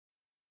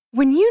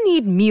When you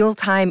need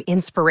mealtime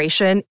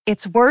inspiration,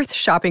 it's worth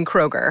shopping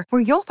Kroger,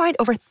 where you'll find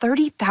over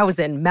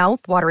 30,000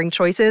 mouth-watering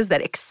choices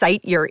that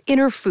excite your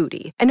inner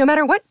foodie. And no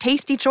matter what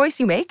tasty choice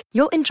you make,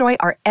 you'll enjoy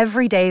our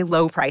everyday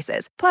low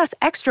prices, plus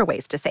extra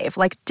ways to save,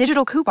 like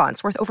digital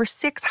coupons worth over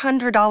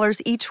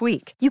 $600 each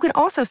week. You can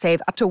also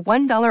save up to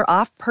 $1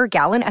 off per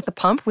gallon at the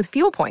pump with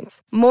fuel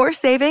points. More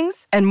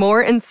savings and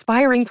more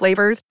inspiring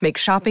flavors make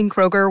shopping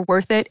Kroger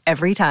worth it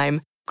every time.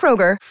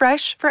 Kroger,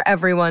 fresh for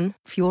everyone.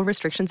 Fuel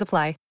restrictions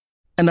apply.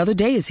 Another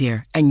day is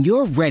here, and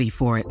you're ready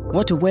for it.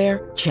 What to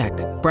wear? Check.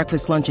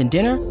 Breakfast, lunch, and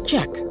dinner?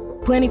 Check.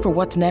 Planning for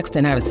what's next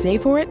and how to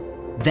save for it?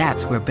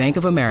 That's where Bank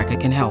of America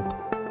can help.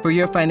 For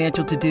your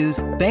financial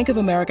to-dos, Bank of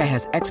America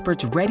has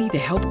experts ready to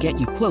help get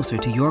you closer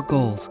to your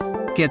goals.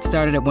 Get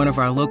started at one of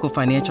our local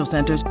financial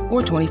centers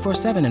or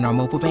 24/7 in our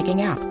mobile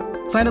banking app.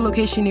 Find a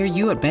location near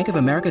you at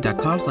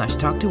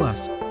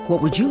bankofamerica.com/talktous. What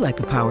would you like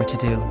the power to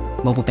do?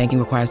 Mobile banking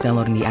requires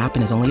downloading the app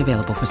and is only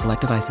available for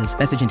select devices.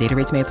 Message and data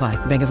rates may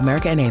apply. Bank of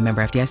America N.A.,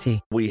 member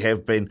FDIC. We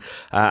have been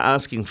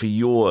asking for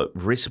your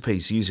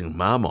recipes using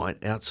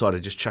Marmite outside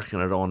of just chucking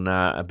it on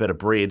a bit of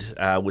bread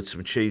with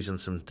some cheese and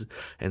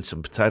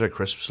some potato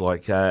crisps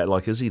like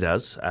Izzy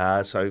does.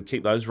 So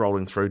keep those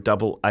rolling through.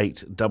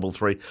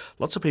 8833.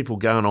 Lots of people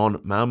going on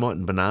Marmite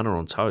and banana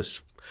on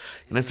toast.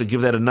 You're going to have to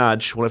give that a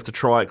nudge. We'll have to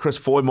try it. Chris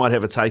Foy might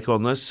have a take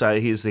on this.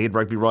 Here's the head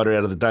rugby writer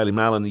out of the Daily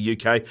Mail in the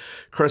UK.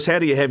 Chris, how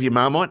do you have your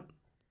Marmite?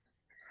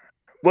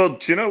 Well,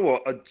 do you know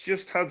what? I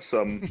just had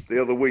some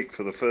the other week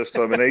for the first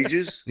time in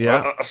ages.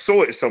 Yeah. I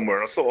saw it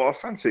somewhere and I thought, I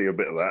fancy a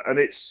bit of that. And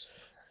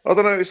I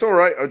don't know, it's all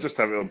right. I just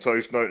have it on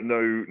toast.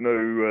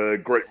 No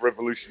great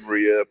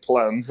revolutionary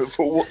plan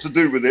for what to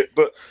do with it.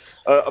 But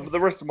the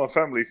rest of my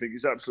family think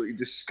it's absolutely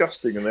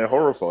disgusting and they're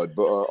horrified.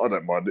 But I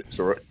don't mind it. It's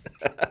all right.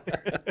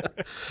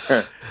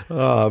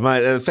 Oh,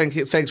 mate,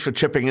 thanks for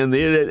chipping in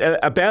there.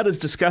 About as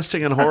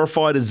disgusting and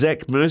horrified as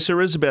Zach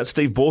Mercer is about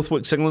Steve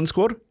Borthwick's England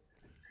squad?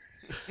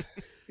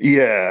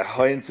 Yeah,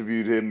 I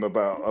interviewed him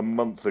about a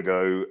month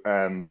ago,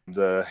 and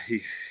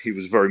he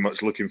was very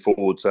much looking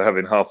forward to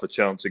having half a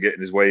chance of getting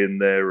his way in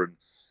there. And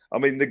I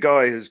mean, the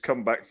guy has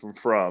come back from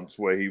France,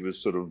 where he was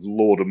sort of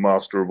lord and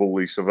master of all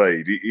he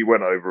surveyed. He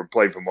went over and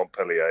played for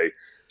Montpellier,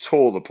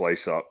 tore the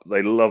place up.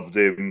 They loved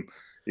him.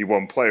 He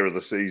won Player of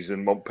the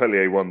Season.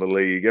 Montpellier won the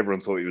league.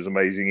 Everyone thought he was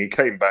amazing. He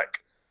came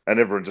back,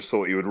 and everyone just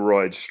thought he would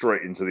ride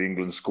straight into the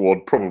England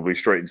squad, probably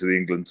straight into the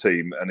England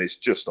team, and it's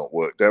just not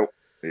worked out.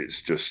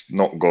 It's just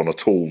not gone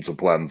at all to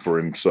plan for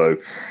him. So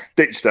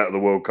ditched out of the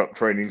World Cup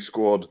training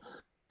squad,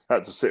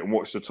 had to sit and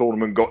watch the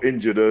tournament, got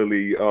injured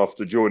early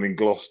after joining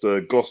Gloucester.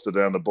 Gloucester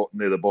down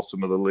near the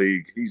bottom of the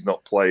league. He's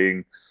not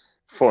playing,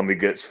 finally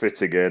gets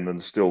fit again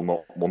and still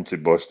not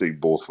wanted by Steve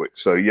Borthwick.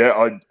 So,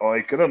 yeah, I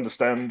can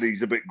understand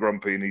he's a bit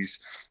grumpy and he's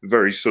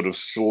very sort of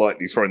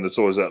slightly throwing the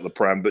toys out of the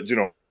pram. But, you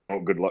know,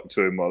 good luck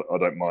to him. I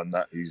don't mind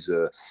that. He's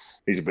a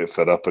bit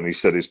fed up and he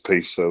said his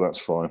piece, so that's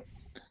fine.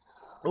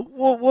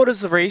 What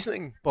is the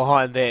reasoning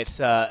behind that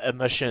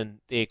admission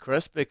there,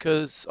 Chris?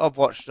 Because I've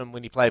watched him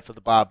when he played for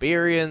the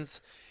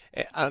Barbarians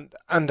and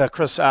under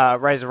Chris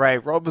Razor Ray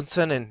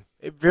Robinson, and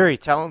very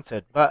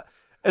talented. But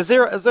is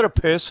it a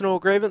personal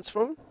grievance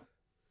from him?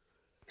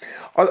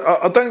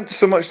 I don't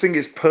so much think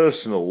it's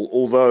personal,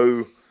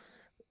 although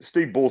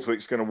Steve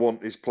Borthwick's going to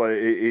want his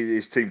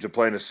team to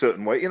play in a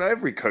certain way. You know,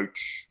 every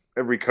coach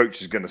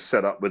is going to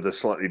set up with a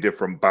slightly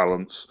different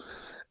balance.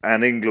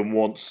 And England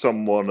wants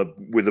someone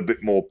with a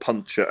bit more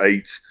punch at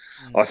 8.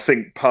 I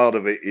think part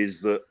of it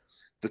is that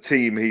the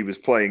team he was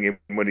playing in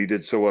when he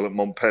did so well at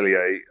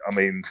Montpellier, I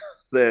mean,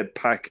 their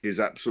pack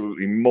is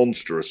absolutely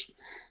monstrous.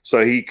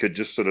 So he could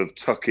just sort of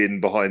tuck in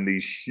behind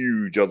these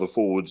huge other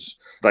forwards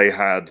they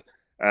had,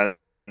 and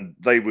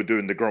they were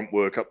doing the grunt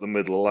work up the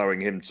middle, allowing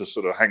him to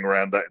sort of hang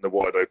around that in the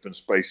wide open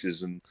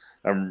spaces and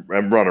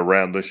run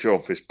around and show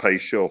off his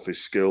pace, show off his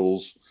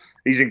skills.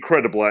 He's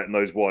incredible out in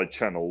those wide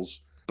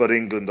channels. But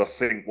England, I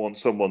think,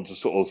 wants someone to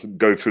sort of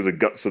go through the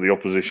guts of the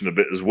opposition a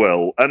bit as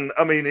well. And,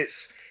 I mean,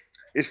 it's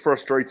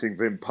frustrating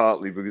for him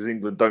partly because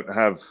England don't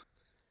have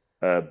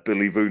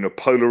Billy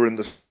Vunipola in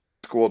the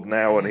squad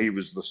now, and he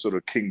was the sort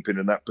of kingpin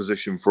in that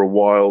position for a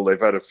while. They've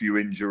had a few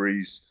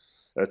injuries.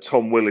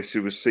 Tom Willis,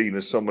 who was seen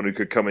as someone who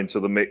could come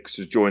into the mix,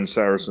 has joined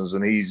Saracens,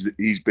 and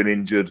he's been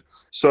injured.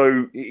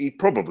 So he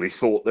probably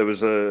thought there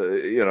was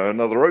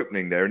another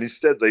opening there. And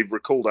instead, they've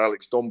recalled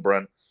Alex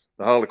Dombrandt,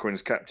 the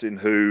Harlequins captain,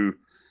 who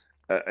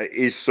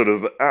is sort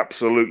of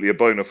absolutely a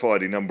bona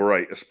fide number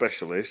 8, a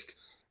specialist.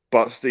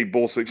 But Steve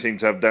Borthwick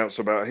seemed to have doubts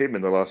about him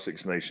in the last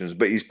Six Nations.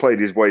 But he's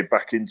played his way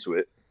back into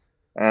it.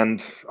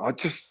 And I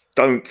just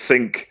don't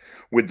think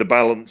with the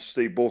balance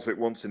Steve Borthwick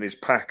wants in his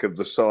pack of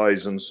the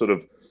size and sort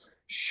of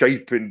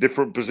shape in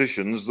different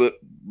positions that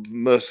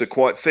Mercer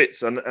quite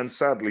fits. And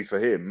sadly for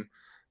him,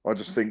 I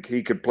just think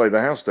he could play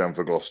the house down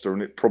for Gloucester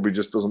and it probably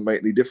just doesn't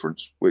make any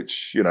difference,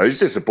 which, you know, is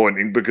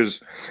disappointing because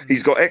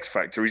he's got X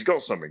factor. He's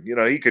got something, you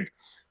know, he could,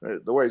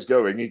 the way it's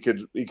going, he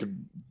could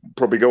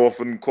probably go off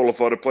and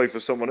qualify to play for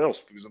someone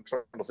else because I'm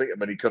trying to think of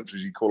many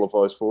countries he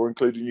qualifies for,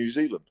 including New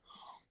Zealand.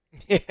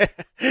 Yeah.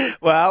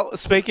 Well,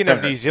 speaking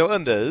of New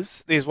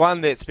Zealanders, there's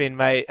one that's been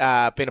been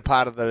a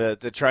part of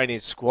the training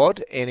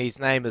squad, and his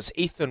name is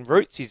Ethan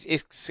Roots. He's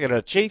ex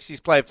Chiefs. He's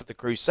played for the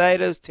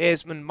Crusaders,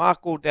 Tasman,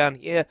 Markle down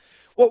here.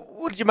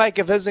 What did you make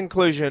of his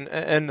inclusion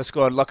in the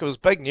squad? Like, it was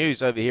big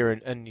news over here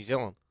in New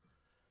Zealand.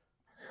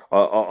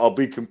 I'll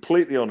be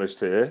completely honest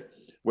here.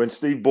 When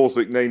Steve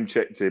Borthwick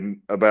name-checked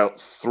him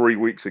about 3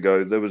 weeks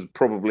ago, there was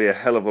probably a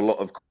hell of a lot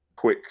of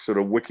quick sort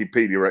of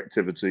Wikipedia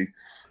activity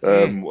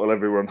while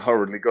everyone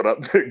hurriedly got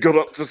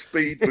up to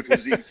speed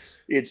because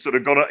he'd sort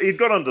of he'd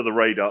gone under the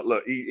radar.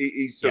 Look,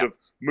 he's sort of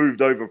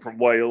moved over from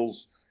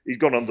Wales. He's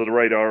gone under the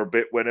radar a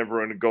bit when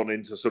everyone had gone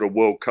into sort of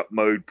World Cup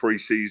mode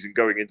pre-season,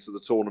 going into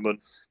the tournament.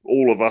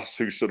 All of us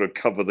who sort of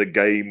cover the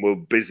game were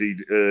busy,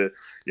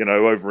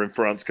 over in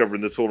France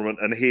covering the tournament,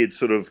 and he had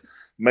sort of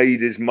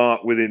made his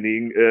mark within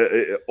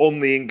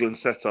on the England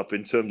setup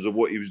in terms of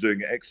what he was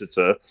doing at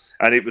Exeter,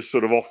 and it was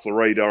sort of off the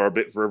radar a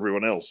bit for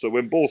everyone else. So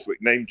when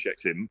Borthwick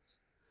name-checked him,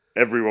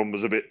 everyone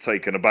was a bit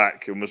taken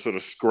aback and was sort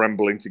of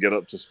scrambling to get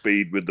up to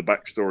speed with the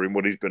backstory and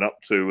what he's been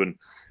up to, and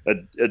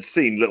had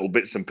seen little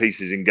bits and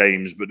pieces in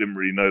games but didn't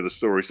really know the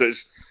story. So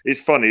it's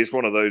funny. It's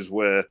one of those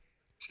where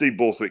Steve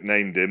Borthwick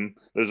named him.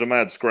 There's a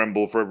mad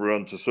scramble for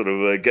everyone to sort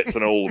of get to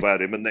know all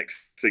about him, and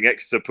next thing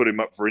Exeter put him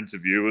up for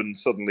interview, and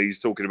suddenly he's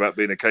talking about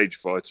being a cage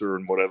fighter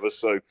and whatever.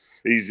 So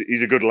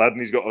he's a good lad,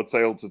 and he's got a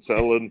tale to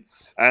tell.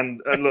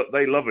 And look,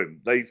 they love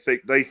him. They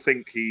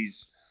think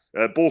he's.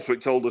 Borthwick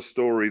told a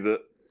story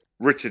that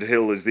Richard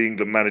Hill is the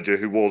England manager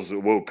who was a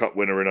World Cup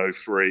winner in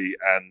 '03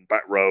 and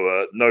back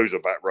rower, knows a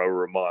back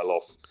rower a mile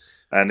off.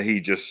 And he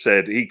just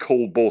said he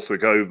called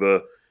Borthwick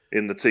over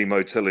in the team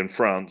hotel in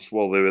France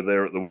while they were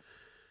there at the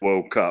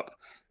World Cup.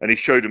 And he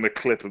showed him a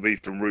clip of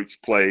Ethan Roots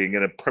playing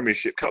in a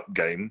Premiership Cup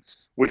game,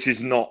 which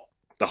is not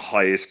the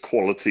highest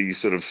quality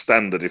sort of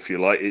standard, if you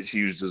like. It's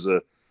used as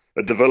a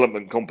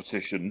development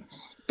competition.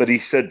 But he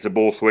said to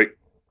Borthwick,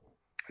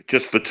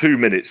 just for 2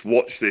 minutes,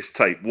 watch this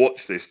tape,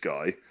 watch this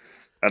guy.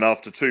 And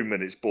after 2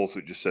 minutes,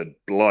 Borthwick just said,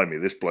 blimey,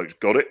 this bloke's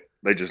got it.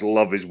 They just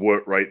love his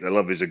work rate. They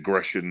love his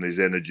aggression, his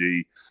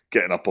energy,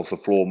 getting up off the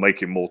floor,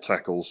 making more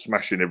tackles,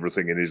 smashing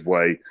everything in his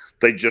way.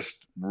 They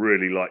just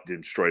really liked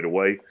him straight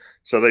away.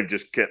 So they've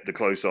just kept a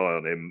close eye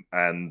on him.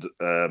 And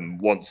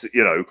once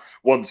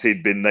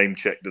he'd been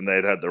name-checked and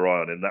they'd had their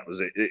eye on him, that was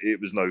it. It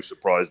was no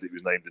surprise that he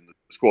was named in the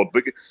squad.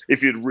 But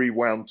if you'd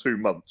rewound 2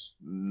 months,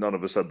 none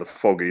of us had the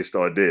foggiest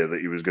idea that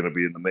he was going to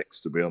be in the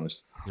mix, to be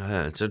honest.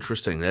 Yeah, it's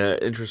interesting.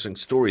 Interesting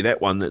story, that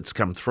one that's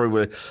come through.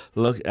 We're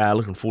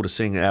looking forward to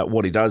seeing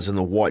what he does in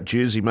the white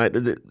jersey, mate.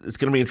 It's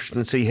going to be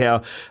interesting to see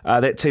how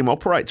that team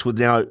operates with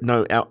now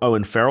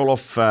Owen Farrell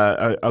off,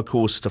 of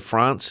course, to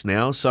France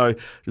now. So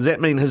does that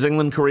mean his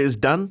England career is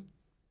done?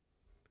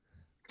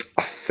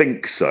 I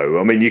think so.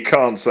 I mean, you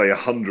can't say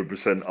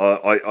 100%.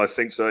 I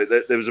think so.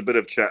 There was a bit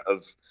of chat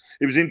of...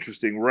 It was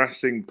interesting.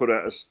 Racing put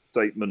out a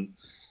statement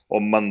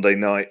on Monday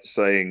night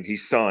saying he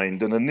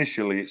signed, and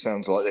initially it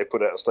sounds like they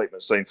put out a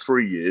statement saying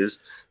 3 years,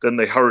 then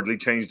they hurriedly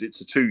changed it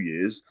to 2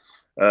 years.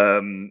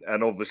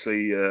 And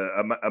obviously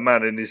a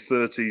man in his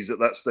 30s at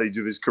that stage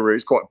of his career,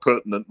 is quite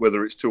pertinent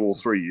whether it's 2 or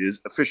 3 years.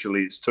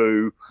 Officially it's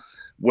 2.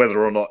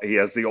 Whether or not he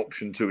has the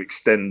option to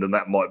extend, and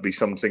that might be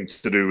something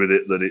to do with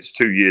it, that it's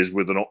 2 years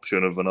with an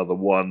option of another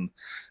 1.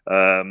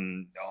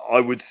 I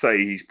would say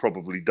he's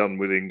probably done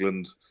with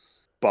England.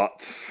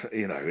 But,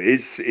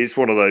 it's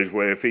one of those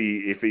where if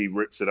he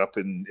rips it up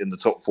in the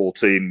top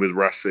 14 with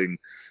Racing,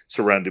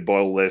 surrounded by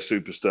all their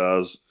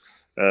superstars,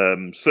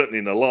 certainly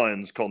in the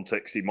Lions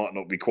context, he might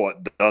not be quite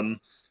done.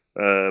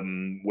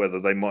 Whether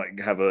they might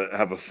have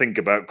a think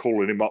about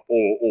calling him up,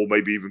 or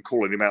maybe even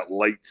calling him out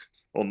late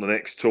on the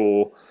next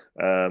tour.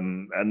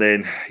 And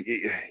then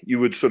you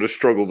would sort of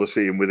struggle to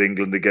see him with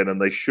England again, and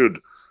they should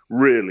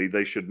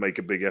make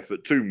a big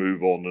effort to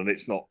move on. And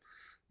it's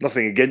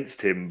nothing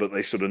against him, but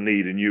they sort of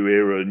need a new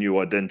era, a new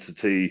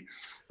identity,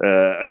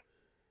 a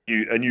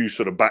new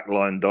sort of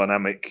backline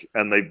dynamic.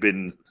 And they've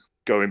been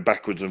going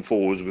backwards and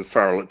forwards with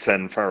Farrell at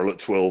 10, Farrell at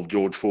 12,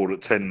 George Ford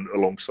at 10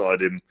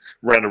 alongside him,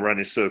 ran around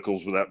in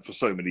circles with that for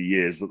so many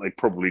years that they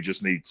probably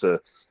just need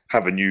to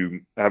have a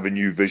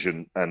new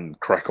vision and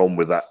crack on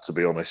with that, to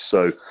be honest.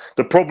 So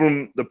the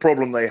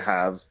problem they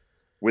have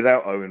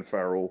without Owen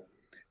Farrell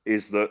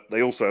is that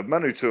they also have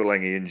Manu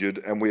Tuolangi injured,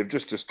 and we have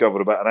just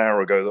discovered about an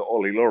hour ago that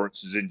Ollie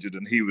Lawrence is injured,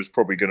 and he was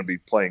probably going to be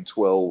playing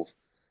 12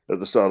 at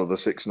the start of the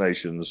Six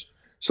Nations.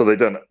 So they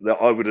don't.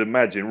 I would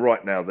imagine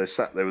right now they're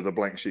sat there with a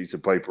blank sheet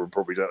of paper and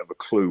probably don't have a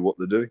clue what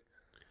they're doing.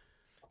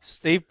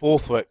 Steve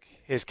Borthwick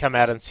has come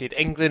out and said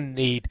England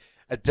need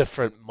a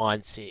different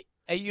mindset.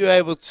 Are you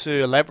able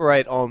to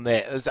elaborate on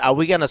that? Are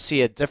we going to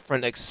see a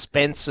different,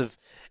 expansive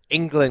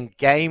England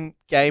game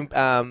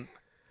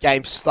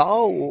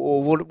style,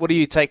 or what do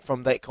you take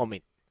from that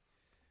comment?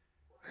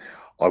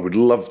 I would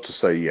love to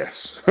say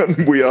yes.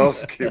 We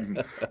ask him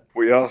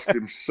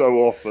so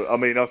often. I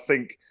mean, I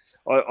think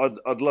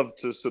I'd love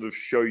to sort of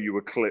show you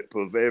a clip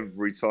of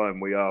every time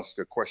we ask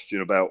a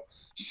question about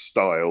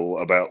style,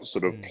 about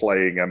sort of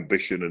playing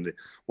ambition and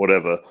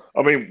whatever.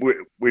 I mean,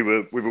 we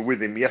were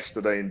with him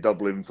yesterday in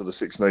Dublin for the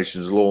Six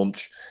Nations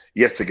launch.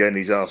 Yet again,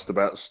 he's asked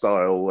about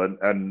style,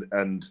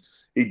 and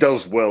he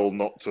does well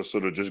not to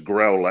sort of just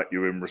growl at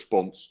you in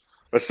response.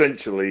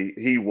 Essentially,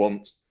 he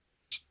wants.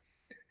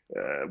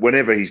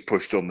 Whenever he's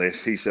pushed on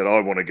this, he said, "I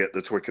want to get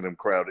the Twickenham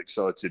crowd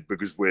excited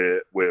because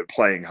we're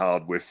playing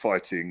hard, we're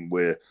fighting,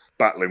 we're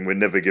battling, we're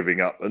never giving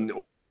up," and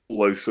all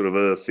those sort of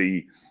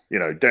earthy,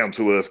 down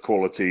to earth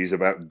qualities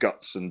about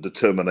guts and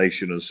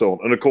determination and so on.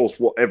 And of course,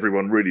 what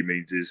everyone really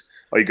means is,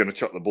 are you going to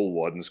chuck the ball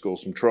wide and score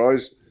some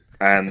tries?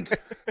 And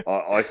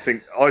I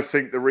think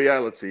the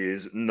reality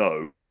is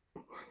no.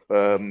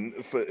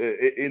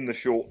 In the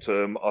short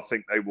term, I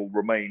think they will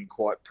remain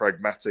quite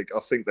pragmatic. I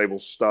think they will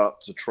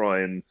start to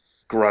try and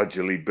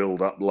gradually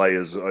build up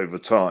layers over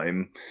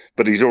time.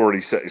 But he's already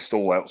set his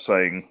stall out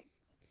saying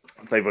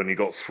they've only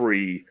got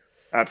 3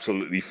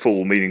 absolutely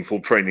full,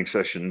 meaningful training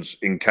sessions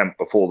in camp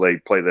before they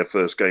play their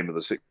first game of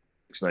the Six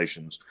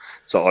Nations.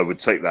 So I would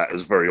take that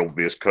as very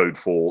obvious code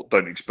for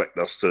don't expect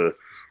us to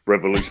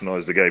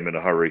revolutionise the game in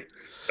a hurry.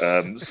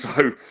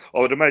 So I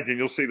would imagine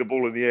you'll see the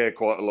ball in the air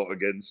quite a lot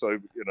again. So,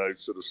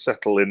 sort of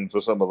settle in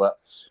for some of that.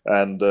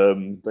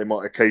 And they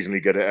might occasionally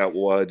get it out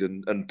wide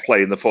and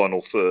play in the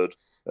final third.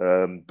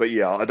 But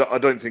yeah, I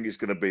don't think it's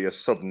going to be a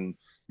sudden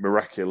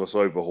miraculous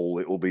overhaul.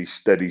 It will be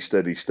steady,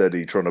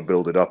 trying to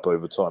build it up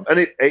over time.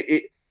 And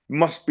it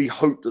must be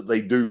hoped that they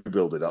do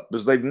build it up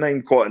because they've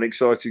named quite an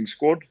exciting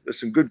squad.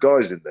 There's some good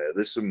guys in there.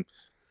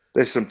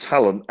 There's some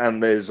talent,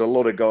 and there's a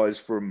lot of guys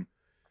from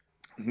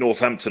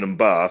Northampton and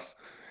Bath,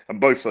 and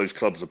both those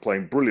clubs are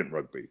playing brilliant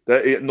rugby.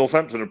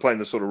 Northampton are playing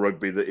the sort of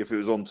rugby that if it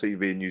was on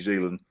TV in New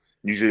Zealand,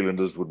 New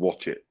Zealanders would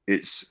watch it.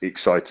 It's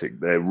exciting.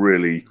 They're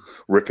really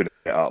ripping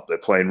it up. They're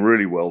playing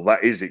really well.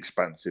 That is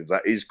expansive.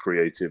 That is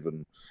creative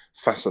and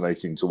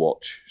fascinating to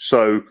watch.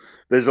 So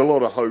there's a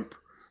lot of hope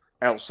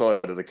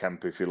outside of the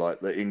camp, if you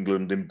like, that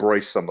England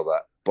embrace some of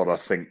that. But I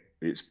think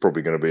it's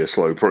probably going to be a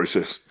slow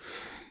process.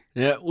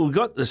 Yeah, we've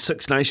got the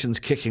Six Nations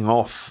kicking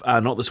off,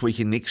 not this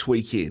weekend, next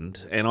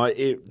weekend. And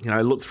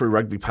I looked through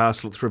Rugby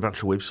Pass, looked through a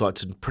bunch of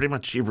websites, and pretty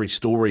much every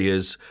story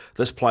is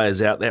this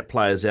player's out, that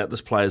player's out, this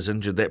player's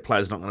injured, that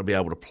player's not going to be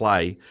able to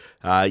play.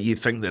 You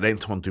think that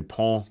Antoine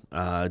Dupont,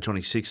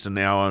 Johnny Sexton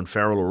now, and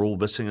Farrell are all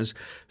missing. Is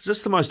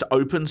this the most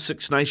open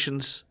Six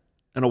Nations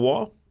in a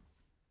while?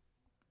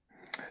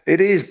 It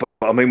is,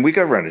 but I mean, we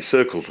go around in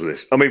circles with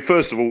this. I mean,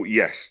 first of all,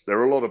 yes, there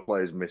are a lot of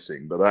players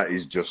missing, but that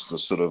is just the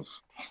sort of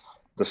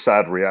the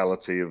sad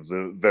reality of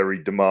the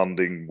very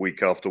demanding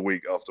week after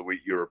week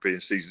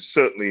European season,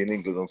 certainly in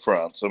England and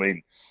France. I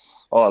mean,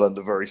 Ireland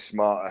are very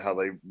smart at how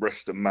they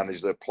rest and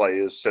manage their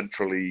players,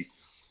 centrally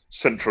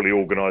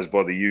organised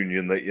by the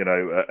union.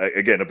 That,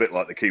 again, a bit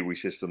like the Kiwi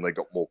system, they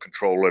got more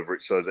control over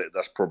it, so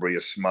that's probably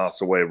a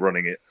smarter way of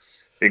running it.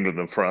 England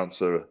and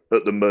France are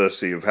at the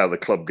mercy of how the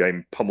club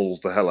game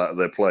pummels the hell out of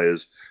their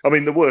players. I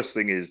mean, the worst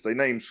thing is they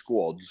name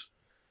squads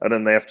and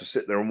then they have to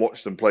sit there and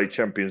watch them play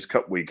Champions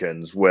Cup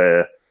weekends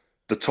where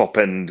the top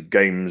end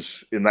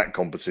games in that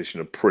competition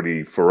are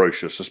pretty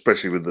ferocious,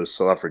 especially with the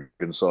South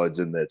African sides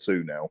in there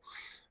too now.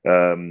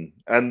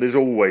 And there's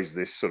always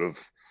this sort of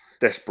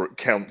desperate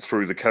count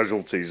through the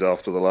casualties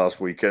after the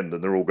last weekend,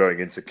 and they're all going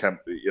into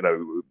camp,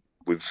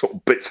 with sort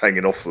of bits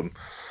hanging off them,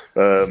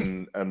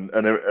 and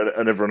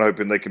everyone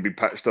hoping they can be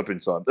patched up in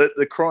time.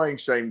 The crying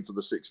shame for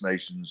the Six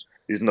Nations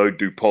is no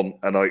Dupont,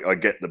 and I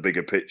get the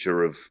bigger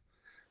picture of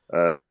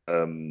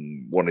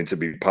wanting to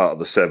be part of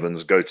the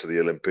Sevens, go to the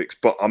Olympics.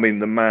 But I mean,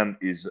 the man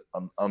is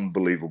an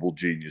unbelievable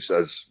genius,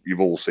 as we've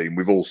all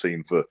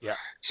seen for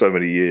so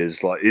many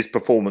years. Like his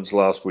performance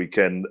last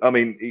weekend, I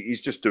mean,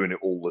 he's just doing it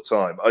all the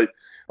time. I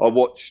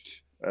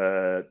watched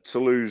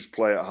Toulouse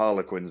play at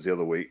Harlequins the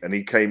other week, and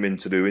he came in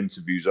to do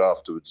interviews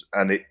afterwards,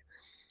 and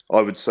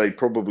I would say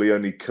probably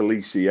only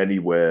Khaleesi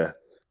anywhere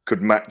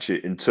could match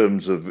it in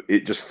terms of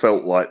it just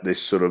felt like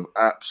this sort of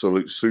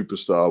absolute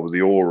superstar with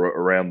the aura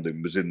around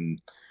him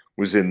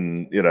was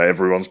in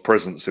everyone's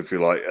presence, if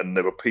you like, and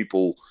there were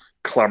people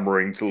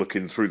clamouring to look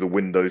in through the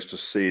windows to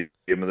see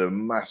him, and there were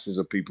masses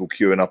of people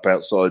queuing up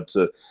outside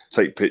to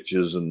take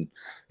pictures. And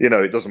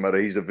it doesn't matter,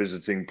 he's a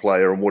visiting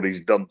player, and what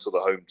he's done to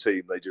the home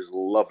team, they just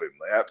love him.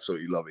 They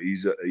absolutely love it.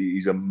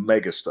 He's a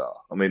megastar.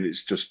 I mean,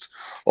 it's just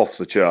off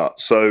the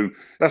chart. So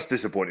that's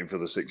disappointing for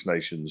the Six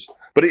Nations,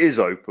 but it is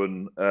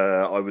open.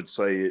 I would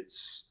say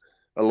it's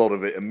a lot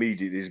of it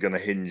immediately is going to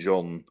hinge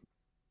on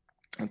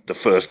the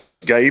first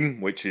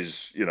game, which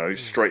is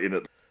straight in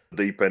at the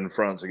deep end,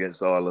 France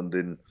against Ireland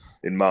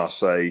in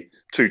Marseille.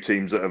 Two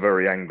teams that are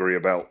very angry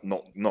about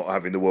not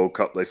having the World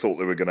Cup they thought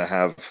they were going to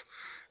have.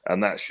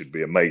 and that should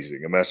be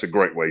amazing. I mean, that's a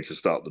great way to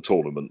start the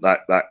tournament.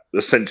 That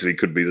essentially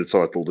could be the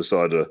title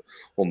decider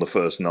on the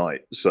first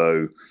night.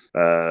 So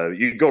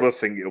you've got to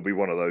think it'll be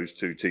one of those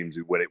two teams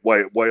who win it.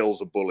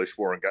 Wales are bullish.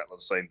 Warren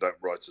Gatland saying don't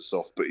write us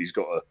off, but he's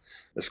got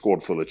a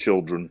squad full of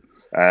children.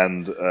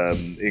 And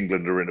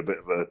England are in a bit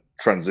of a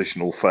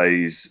transitional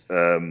phase.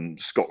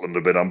 Scotland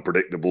a bit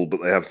unpredictable,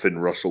 but they have Finn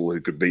Russell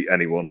who could beat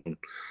anyone.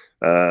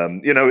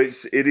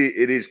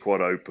 It is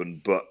quite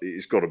open, but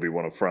it's got to be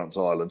one of France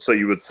Ireland. So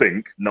you would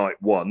think night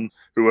one,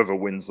 whoever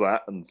wins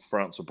that, and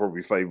France are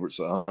probably favourites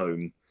at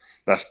home.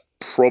 That's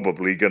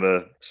probably going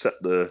to set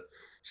the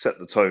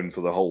tone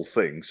for the whole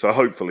thing. So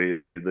hopefully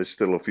there's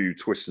still a few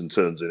twists and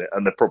turns in it,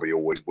 and there probably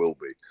always will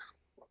be.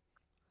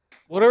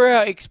 What are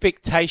our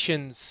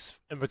expectations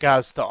in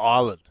regards to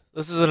Ireland?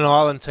 This is an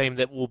Ireland team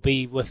that will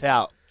be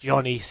without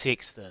Johnny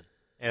Sexton,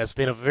 and it's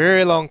been a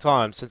very long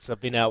time since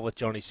I've been out with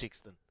Johnny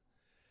Sexton.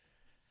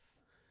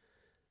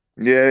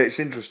 Yeah, it's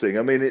interesting.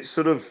 I mean, it's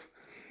sort of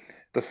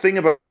the thing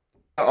about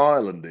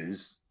Ireland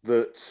is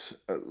that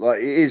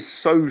it is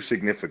so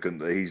significant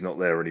that he's not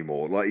there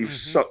anymore. Like he's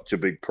such a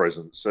big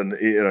presence, and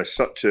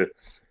such a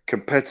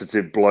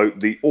competitive bloke,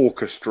 the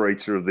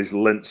orchestrator of this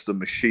Leinster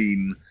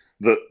machine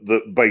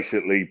that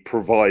basically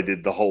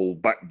provided the whole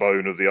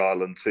backbone of the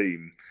Ireland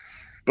team.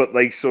 But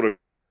they sort of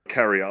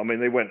carry on. I mean,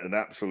 they went and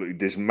absolutely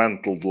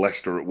dismantled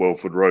Leicester at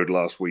Welford Road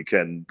last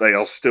weekend. They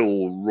are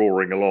still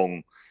roaring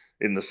along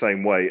in the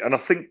same way. And I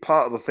think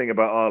part of the thing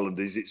about Ireland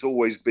is it's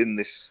always been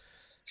this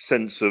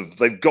sense of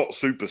they've got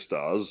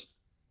superstars,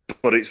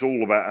 but it's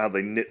all about how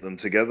they knit them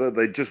together.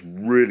 They're just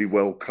really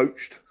well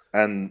coached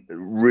and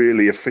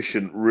really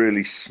efficient,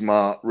 really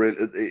smart.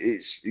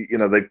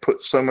 They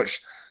put so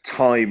much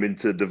time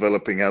into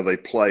developing how they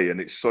play, and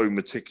it's so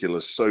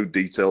meticulous, so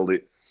detailed.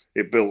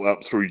 It built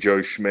up through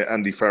Joe Schmidt.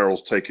 Andy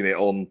Farrell's taking it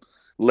on.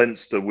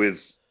 Leinster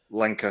with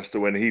Lancaster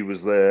when he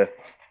was there.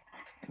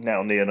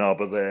 Now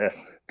Nianaber there.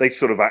 They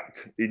sort of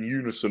act in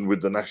unison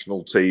with the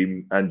national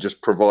team and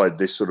just provide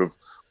this sort of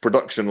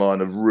production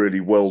line of really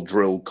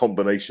well-drilled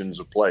combinations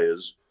of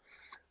players.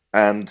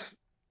 And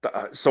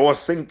so I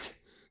think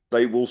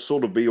they will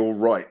sort of be all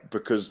right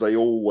because they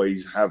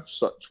always have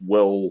such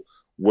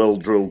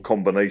well-drilled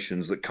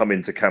combinations that come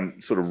into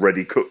camp sort of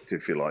ready cooked,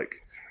 if you like.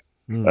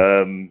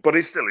 But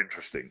it's still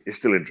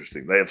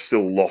interesting. They have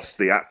still lost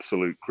the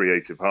absolute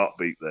creative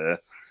heartbeat there.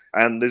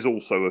 And there's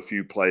also a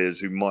few players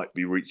who might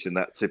be reaching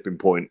that tipping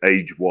point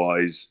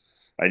age-wise,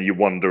 and you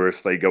wonder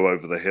if they go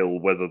over the hill,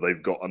 whether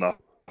they've got enough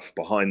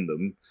behind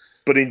them.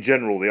 But in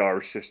general, the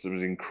Irish system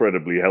is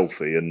incredibly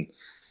healthy. I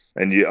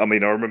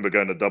remember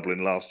going to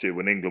Dublin last year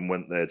when England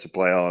went there to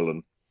play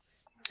Ireland,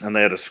 and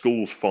they had a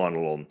schools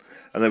final on,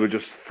 and there were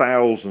just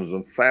thousands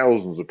and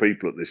thousands of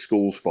people at this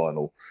schools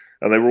final.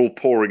 And they were all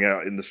pouring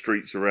out in the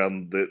streets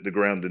around the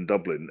ground in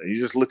Dublin. And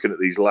you're just looking at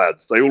these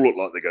lads. They all look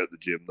like they go to the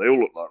gym. They all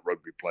look like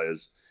rugby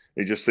players.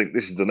 You just think,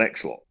 this is the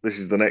next lot.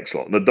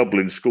 And the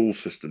Dublin school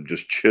system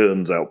just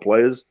churns out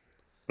players.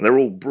 And they're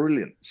all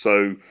brilliant.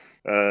 So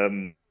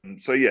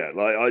yeah,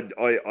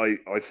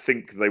 I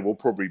think they will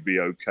probably be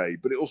okay.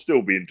 But it will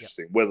still be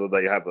interesting whether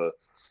they have a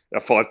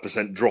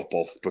 5%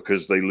 drop-off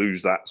because they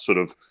lose that sort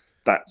of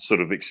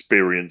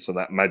experience and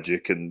that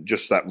magic and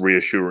just that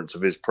reassurance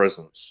of his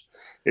presence.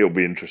 It'll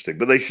be interesting.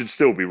 But they should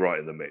still be right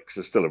in the mix.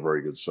 They're still a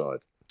very good side.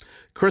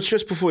 Chris,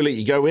 just before we let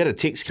you go, we had a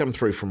text come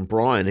through from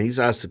Brian. He's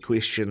asked a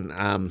question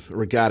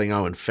regarding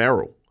Owen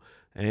Farrell.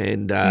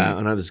 And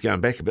I know this is going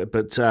back a bit,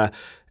 but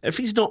if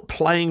he's not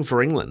playing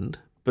for England,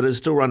 but is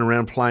still running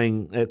around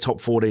playing at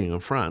top 14 in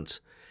France,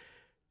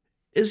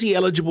 is he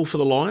eligible for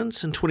the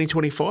Lions in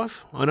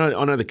 2025? I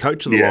know the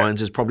coach of the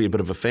Lions is probably a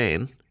bit of a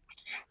fan.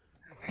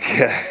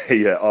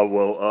 Yeah.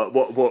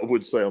 What I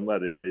would say on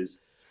that is,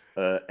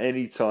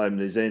 anytime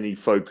there's any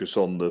focus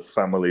on the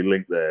family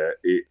link there,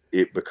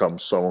 it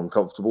becomes so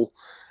uncomfortable.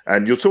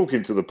 And you're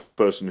talking to the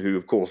person who,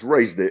 of course,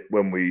 raised it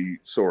when we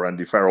saw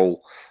Andy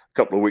Farrell a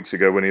couple of weeks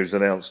ago when he was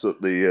announced as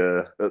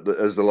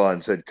the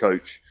Lions head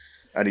coach,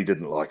 and he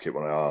didn't like it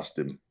when I asked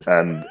him.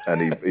 And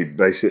he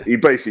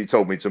basically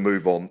told me to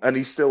move on, and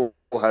he still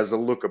has a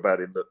look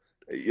about him that,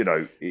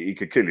 he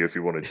could kill you if he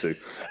wanted to.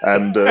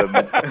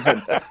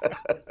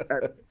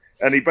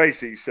 And he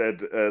basically said,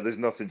 there's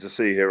nothing to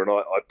see here. And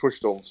I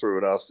pushed on through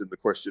and asked him the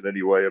question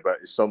anyway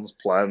about his son's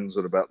plans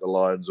and about the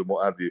Lions and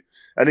what have you.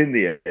 And in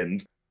the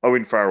end,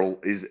 Owen Farrell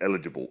is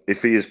eligible.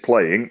 If he is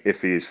playing,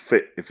 if he is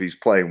fit, if he's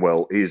playing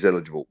well, he is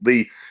eligible.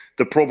 The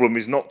problem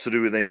is not to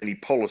do with any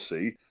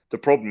policy. The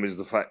problem is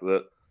the fact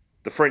that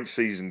the French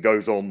season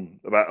goes on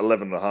about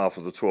 11 and a half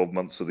of the 12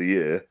 months of the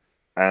year.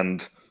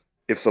 And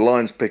if the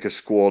Lions pick a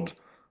squad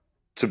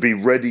to be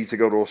ready to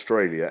go to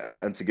Australia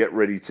and to get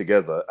ready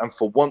together, and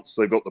for once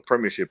they've got the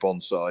Premiership on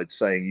side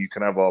saying you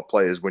can have our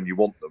players when you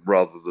want them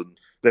rather than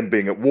them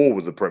being at war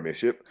with the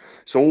Premiership.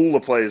 So all the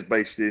players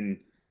based in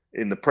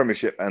the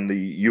Premiership and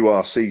the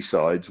URC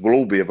sides will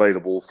all be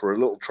available for a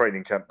little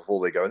training camp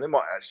before they go, and they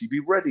might actually be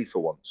ready for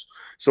once.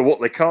 So what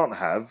they can't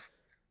have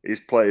is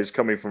players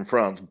coming from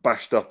France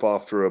bashed up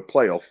after a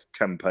playoff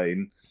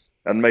campaign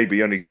and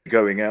maybe only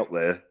going out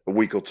there a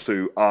week or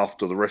two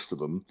after the rest of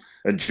them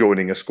and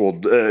joining a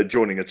squad,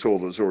 joining a tour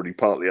that's already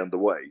partly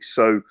underway.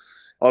 So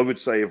I would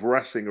say if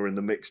Racing are in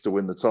the mix to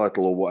win the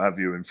title or what have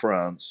you in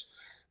France,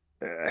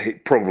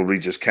 it probably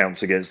just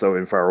counts against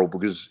Owen Farrell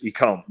because he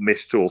can't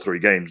miss 2 or 3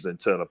 games, then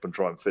turn up and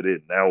try and fit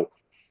in. Now,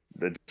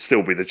 there'd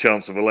still be the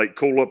chance of a late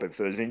call-up if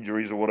there's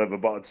injuries or whatever,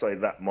 but I'd say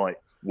that might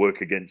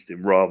work against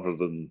him rather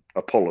than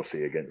a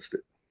policy against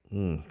it.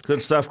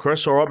 Good stuff,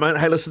 Chris. All right, mate.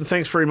 Hey, listen,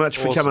 thanks very much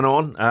for coming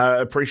on.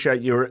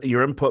 Appreciate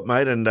your input,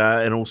 mate, and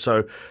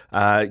also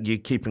you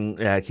keeping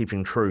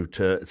true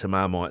to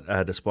Marmite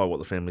despite what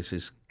the family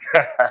says.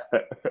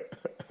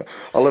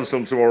 I'll have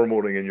some tomorrow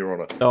morning in your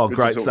honour. Oh,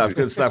 great stuff.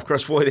 Good stuff.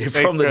 Chris Foy there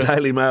from the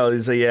Daily Mail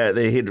is the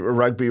head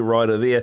rugby writer there.